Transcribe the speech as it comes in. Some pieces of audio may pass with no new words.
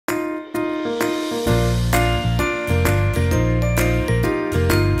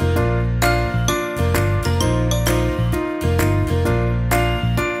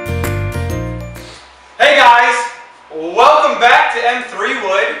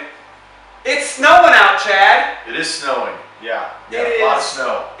It's snowing out, Chad. It is snowing. Yeah, It a lot of is.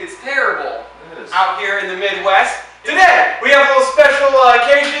 snow. It's terrible It is. out here in the Midwest. Today, we have a little special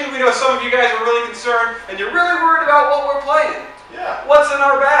occasion. We know some of you guys are really concerned, and you're really worried about what we're playing. Yeah. What's in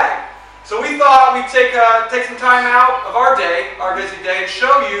our bag? So we thought we'd take some time out of our day, our busy day, and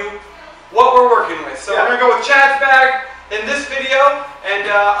show you what we're working with. So we're going to go with Chad's bag in this video, and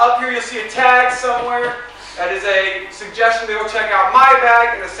up here you'll see a tag somewhere. That is a suggestion to go check out my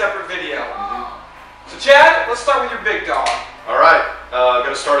bag in a separate video. So Chad, let's start with your big dog. All right, I'm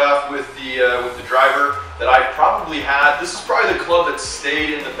going to start off with the driver that I've probably had. This is probably the club that stayed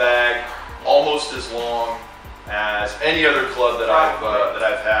in the bag almost as long as any other club that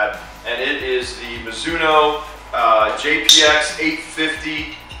I've had, and it is the Mizuno JPX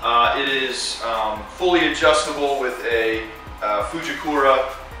 850. It is fully adjustable with a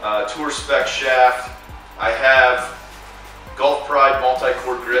Fujikura Tour Spec shaft. I have Golf Pride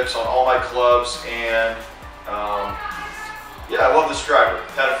multi-cord grips on all my clubs, and yeah, I love this driver.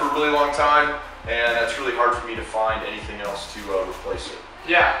 Had it for a really long time, and it's really hard for me to find anything else to replace it.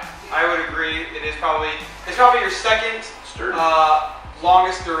 Yeah, I would agree. It's probably your second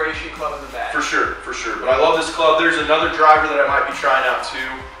longest duration club in the bag. For sure, for sure. But I love this club. There's another driver that I might be trying out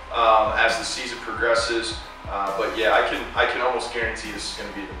too as the season progresses. But yeah, I can almost guarantee this is going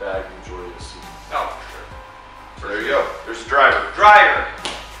to be the bag the majority of the season. Oh, for sure. So there you go. There's the driver. Driver,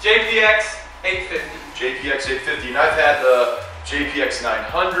 JPX 850. JPX 850, and I've had the JPX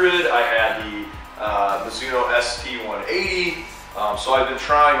 900. I had the Mizuno ST 180. So I've been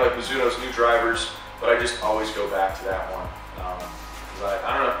trying like Mizuno's new drivers, but I just always go back to that one.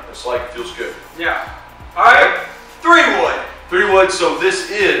 I don't know, it's like, it feels good. Yeah. All right, 3-wood. 3-wood, so this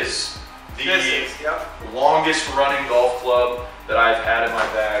is the longest running golf club that I've had in my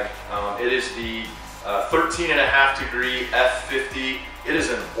bag. It is the 13.5 degree F50. It is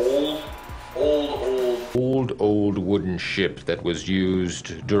an old wooden ship that was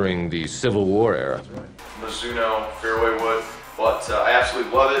used during the Civil War era. Mizuno fairway wood, but I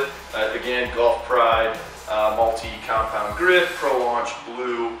absolutely love it. Again, Golf Pride multi-compound grip, Pro Launch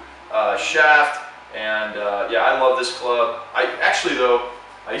blue shaft, and yeah, I love this club.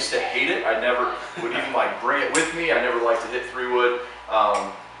 I used to hate it. I never would even like bring it with me. I never liked to hit 3-wood,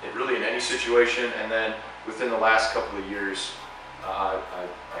 it really in any situation. And then within the last couple of years, I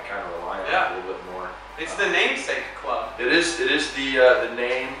kind of rely on it a little bit more. It's the namesake club. It is the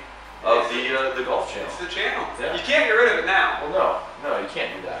name of the golf channel. It's the channel. Yeah. You can't get rid of it now. Well, no, you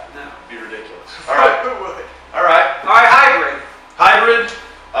can't do that. No. It'd be ridiculous. All right. All right. All right, hybrid. Hybrid,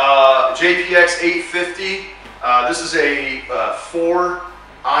 JPX 850. This is a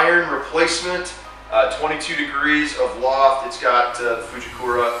 4-iron replacement, 22 degrees of loft. It's got the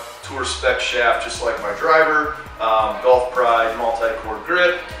Fujikura Tour Spec shaft, just like my driver. Golf Pride multi-cord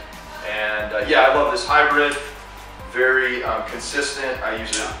grip, and yeah, I love this hybrid. Very consistent. I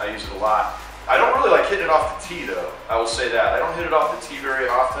use it a lot. I don't really like hitting it off the tee though. I will say that I don't hit it off the tee very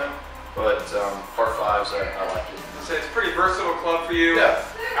often, but par fives I like it. So it's a pretty versatile club for you. Yeah.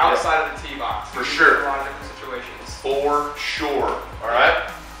 Outside of the tee box. For sure. A lot of different situations. For sure. All right.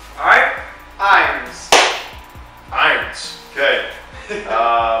 All right. Irons. Irons. Okay.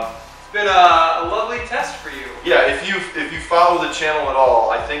 It's been a lovely test for you. Yeah. If you follow the channel at all,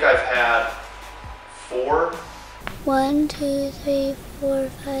 I think I've had 4. 1, 2, 3, 4,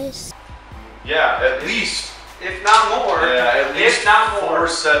 5, 6. Yeah, at least. If not more. Yeah, at least if not more. 4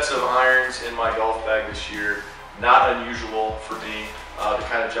 sets of irons in my golf bag this year. Not unusual for me to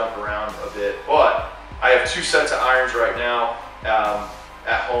kind of jump around a bit, but I have 2 sets of irons right now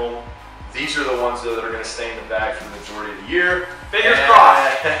at home. These are the ones though that are going to stay in the bag for the majority of the year. Fingers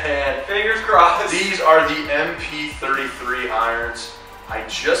crossed. Fingers crossed. These are the MP33 irons. I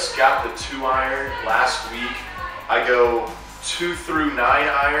just got the 2-iron last week. I go 2 through 9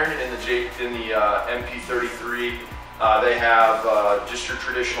 iron in the MP33. They have just your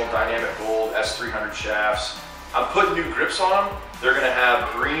traditional dynamic gold S300 shafts. I'm putting new grips on them. They're gonna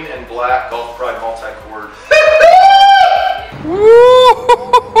have green and black Golf Pride multi-cord.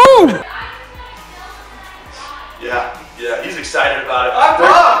 Yeah, he's excited about it. I'm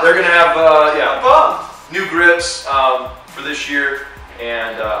pumped. They're gonna have I'm pumped. new grips for this year,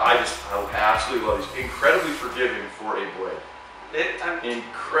 and I absolutely love these. Incredibly forgiving for a blade.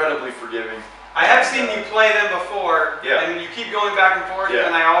 Incredibly forgiving. I have seen you play them before, and you keep going back and forth,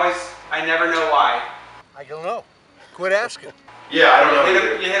 and I never know why. I don't know. Quit asking. Yeah, I don't know.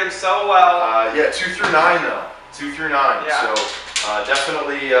 You hit them so well. Yeah, 2 through 9 though. 2 through 9. Yeah. So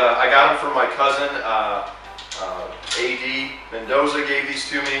definitely, I got them from my cousin. AD Mendoza gave these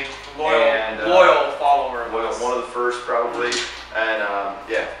to me. Loyal follower. One of the first probably. And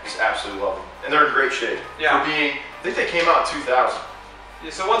yeah, just absolutely love them. And they're in great shape. Yeah. For being, I think they came out in 2000. Yeah,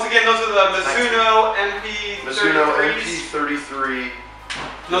 so once again, those are the Mizuno MP33s. Mizuno MP33.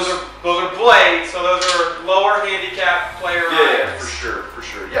 Those are blades, so those are lower handicap player Yeah, irons. for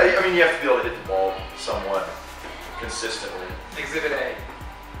sure. Yeah, I mean, you have to be able to hit the ball somewhat consistently. Exhibit A.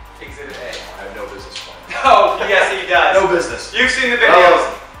 Exhibit A. I have no business playing. Oh, yes, he does. No business. You've seen the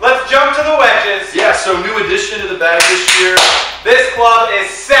videos. Let's jump to the wedges. Yeah, so new addition to the bag this year. This club is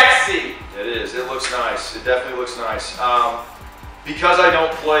sexy. It is. It looks nice. It definitely looks nice. Because I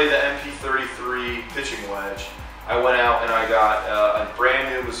don't play the MP33 pitching wedge, I went out and I got a brand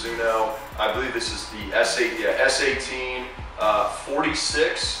new Mizuno. I believe this is the S18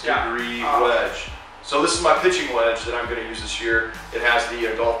 46 degree wedge. So this is my pitching wedge that I'm going to use this year. It has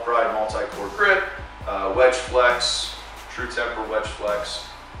the Golf Pride multi-core grip, wedge flex, true temper wedge flex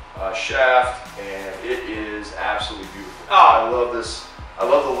shaft, and it is absolutely beautiful. I love this. I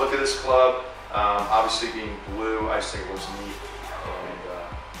love the look of this club. Obviously being blue, I just think it looks neat.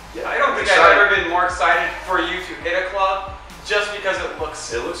 And, I don't think I've ever been more excited for you to hit a club just because it looks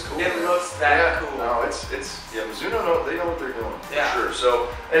cool. It looks that cool. No, it's Mizuno. They know what they're doing for Yeah. sure. So,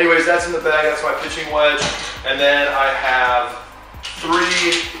 anyways, that's in the bag. That's my pitching wedge, and then I have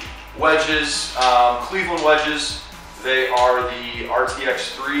 3 wedges, Cleveland wedges. They are the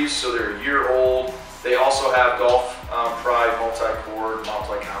RTX 3s, so they're a year old. They also have Golf Pride multi-core,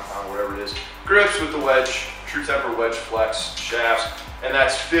 multi-compound, whatever it is, grips with the wedge, true temper wedge flex shafts, and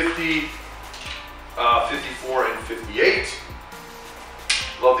that's 50, 54, and 58.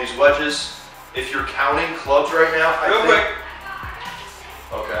 Love these wedges. If you're counting clubs right now, Real quick.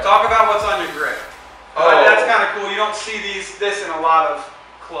 Okay. Talk about what's on your grip. Oh. That's kind of cool. You don't see this in a lot of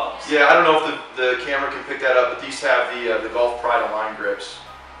clubs. Yeah, I don't know if the camera can pick that up, but these have the Golf Pride Align grips.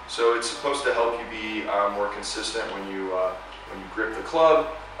 So it's supposed to help you be more consistent when you grip the club.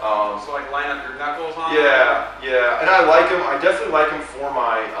 So like line up your knuckles on. Yeah, and I like them. I definitely like them for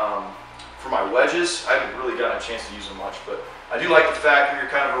my wedges. I haven't really gotten a chance to use them much, but I do like the fact when you're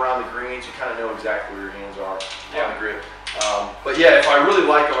kind of around the greens, you kind of know exactly where your hands are on the grip. But yeah, if I really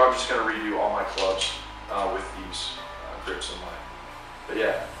like them, I'm just going to redo all my clubs with these grips in mind. But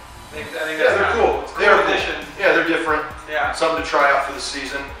yeah. I think that's they're cool. It's a cool addition. Yeah, they're different. Yeah. Something to try out for the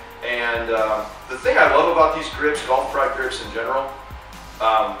season. And the thing I love about these grips, Golf Pride grips in general,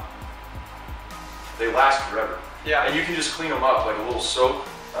 they last forever. Yeah. And you can just clean them up like a little soap,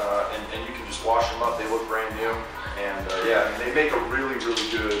 and you can just wash them up. They look brand new. And yeah, I mean, they make a really, really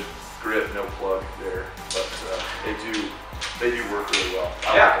good grip, no plug there. But they do work really well.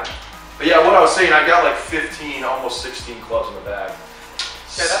 I like them. But yeah, what I was saying, I got like 15, almost 16 clubs in the bag.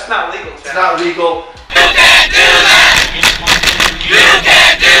 Yeah, that's not legal, Chad. It's not legal. You can't do that! You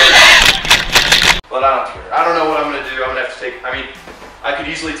can't do that! But I don't care. I don't know what I'm going to do. I'm going to have to take, I mean, I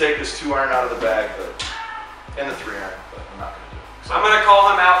could easily take this 2-iron out of the bag, and the 3-iron, but I'm not going to do it. I'm going to call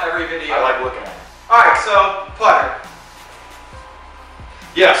him out every video. I like looking at it. Alright, so putter.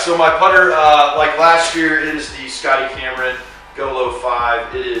 Yeah, so my putter, like last year, it is the Scotty Cameron Go-Low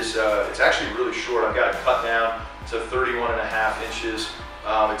 5. It is, it's actually really short. I've got it cut down to 31.5 inches.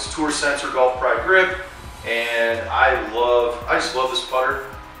 It's Tour Sensor Golf Pride grip, and I just love this putter.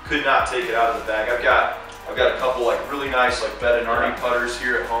 Could not take it out of the bag. I've got a couple like really nice like Bettinardi putters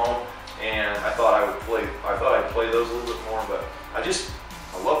here at home, and I thought I'd play those a little bit more, but I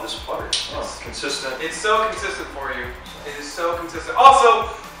love this putter. It's consistent. It's so consistent for you. It is so consistent. Also,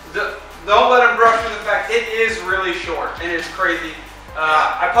 don't let him brush through the fact it is really short, and it's crazy.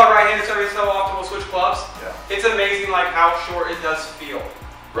 I putt right-handed, so every so often we'll switch clubs. Yeah. It's amazing like how short it does feel.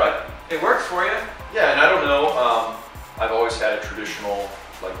 Right. It works for you. Yeah, and I don't know, I've always had a traditional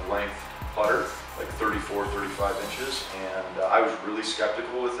like length putter, like 34, 35 inches, and I was really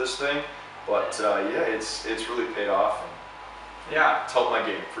skeptical with this thing, but yeah, it's really paid off, and Yeah. it's helped my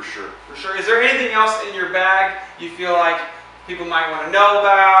game for sure. For sure. Is there anything else in your bag you feel like people might want to know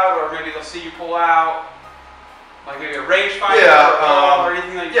about, or maybe they'll see you pull out? Like maybe a rangefinder or a ball or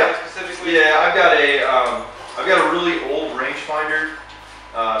anything like that specifically? Yeah, I've got a really old rangefinder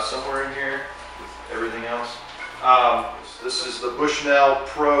somewhere in here with everything else. This is the Bushnell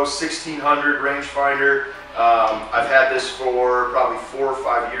Pro 1600 rangefinder. I've had this for probably 4 or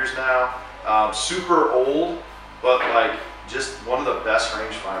 5 years now. Super old, but like just one of the best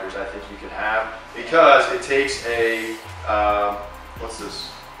rangefinders I think you can have, because it takes a what's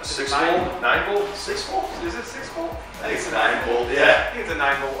this? A 6 volt? 9 volt? 6 volt? Is it 6 volt? I think it's a 9 volt. Yeah. I think it's a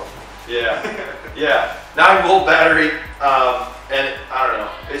 9 volt. Yeah. Yeah. 9 volt battery. And I don't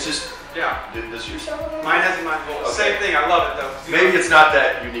know. It's just. Yeah. Does yours have one? Mine has a 9 volt. Okay. Same thing. I love it though. Maybe it's not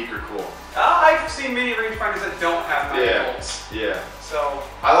that unique or cool. I've seen many rangefinders that don't have 9 volts. Yeah. So So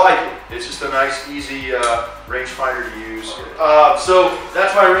I like it. It's just a nice, easy rangefinder to use. So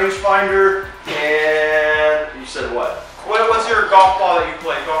that's my rangefinder, and you said what? What's your golf ball that you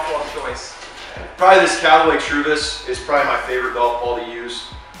play? Golf ball of choice? Probably this Callaway Truvis is probably my favorite golf ball to use.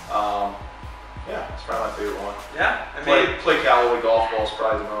 Yeah, it's probably my favorite one. Yeah, I mean, Play Callaway golf balls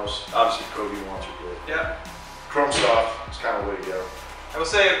probably the most. Obviously, Pro V1s are good. yeah. Chrome soft is kind of the way to go. I will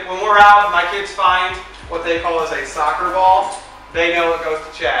say, when we're out, my kids find what they call as a soccer ball. They know it goes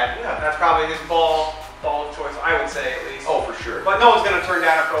to Chad. Yeah. That's probably his ball of choice, I would say at least. Oh, for sure. But no one's going to turn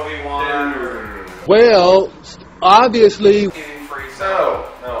down a Pro V1 or Well, obviously. anything free.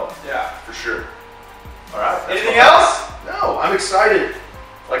 So, No. yeah. For sure. All right. that's Anything fine. else? No, I'm excited.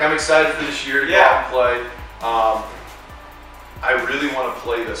 Like, I'm excited for this year to go out and play. I really want to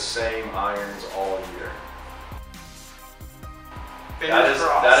play the same irons all year. Fingers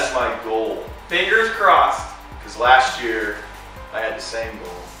crossed. That is my goal. Fingers crossed. Because last year, I had the same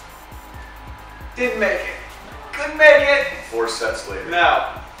goal. Didn't make it. Couldn't make it. 4 sets later.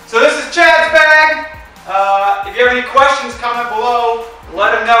 No. So this is Chad's bag. If you have any questions, comment below.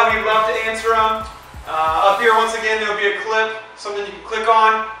 Let him know. He'd love to answer them. Up here, once again, there'll be a clip, something you can click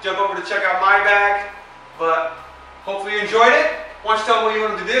on. Jump over to check out my bag. But hopefully you enjoyed it. Why don't you tell me what you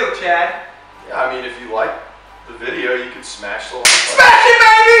want him to do, Chad? Yeah, I mean, if you like the video, you can smash the like button. Smash it,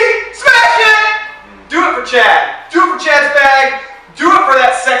 baby! Smash it! Do it for Chad. Do it for Chad's bag. Do it for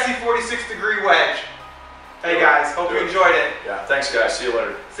that sexy 46-degree wedge. Hey guys, hope you enjoyed it. Yeah, thanks guys. See you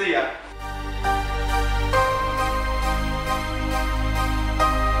later. See ya.